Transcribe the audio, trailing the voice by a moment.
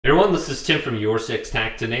Hey everyone, this is Tim from Your Six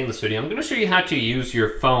Tech. Today in this video, I'm going to show you how to use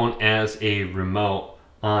your phone as a remote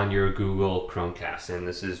on your Google Chromecast, and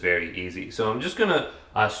this is very easy. So I'm just going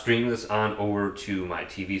to stream this on over to my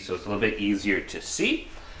TV so it's a little bit easier to see.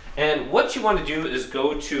 And what you want to do is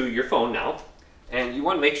go to your phone now, and you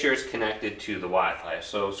want to make sure it's connected to the Wi-Fi.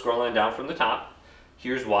 So scrolling down from the top,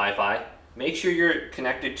 here's Wi-Fi. Make sure you're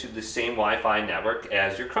connected to the same Wi-Fi network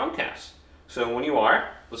as your Chromecast. So when you are,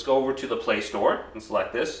 let's go over to the Play Store and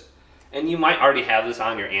select this. And you might already have this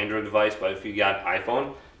on your Android device, but if you got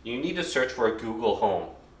iPhone, you need to search for Google Home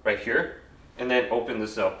right here, and then open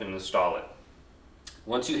this up and install it.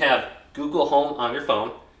 Once you have Google Home on your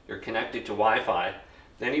phone, you're connected to Wi-Fi,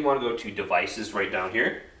 then you want to go to Devices right down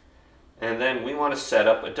here, and then we want to set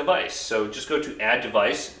up a device. So just go to Add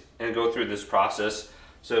Device and go through this process.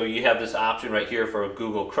 So you have this option right here for a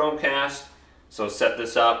Google Chromecast. So set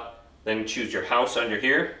this up. Then choose your house under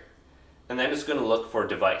here, and then it's going to look for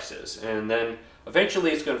devices, and then eventually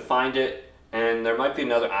it's going to find it, and there might be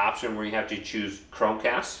another option where you have to choose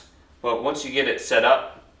Chromecast. But once you get it set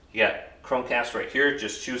up, you got Chromecast right here,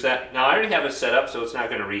 just choose that. Now I already have it set up, so it's not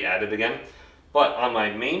going to re-add it again, but on my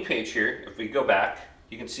main page here, if we go back,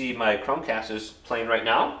 you can see my Chromecast is playing right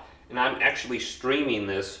now, and I'm actually streaming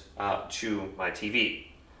this to my TV.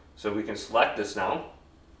 So we can select this now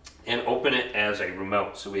and open it as a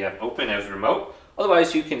remote. So we have open as remote.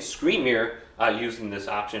 Otherwise you can screen mirror using this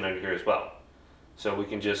option under here as well. So we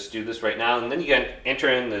can just do this right now, and then you can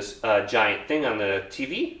enter in this giant thing on the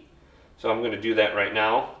TV. So I'm going to do that right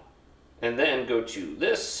now, and then go to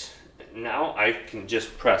this. Now I can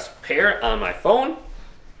just press pair on my phone,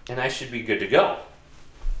 and I should be good to go.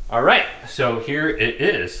 Alright, so here it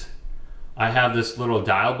is. I have this little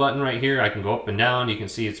dial button right here. I can go up and down. You can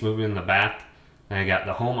see it's moving in the back. And I got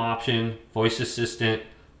the home option, voice assistant,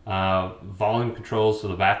 volume controls, so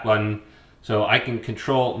the back button. So I can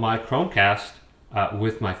control my Chromecast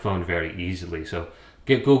with my phone very easily. So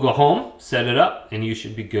get Google Home, set it up, and you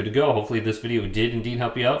should be good to go. Hopefully this video did indeed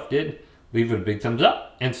help you out. If it did, leave it a big thumbs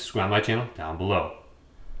up and subscribe to my channel down below.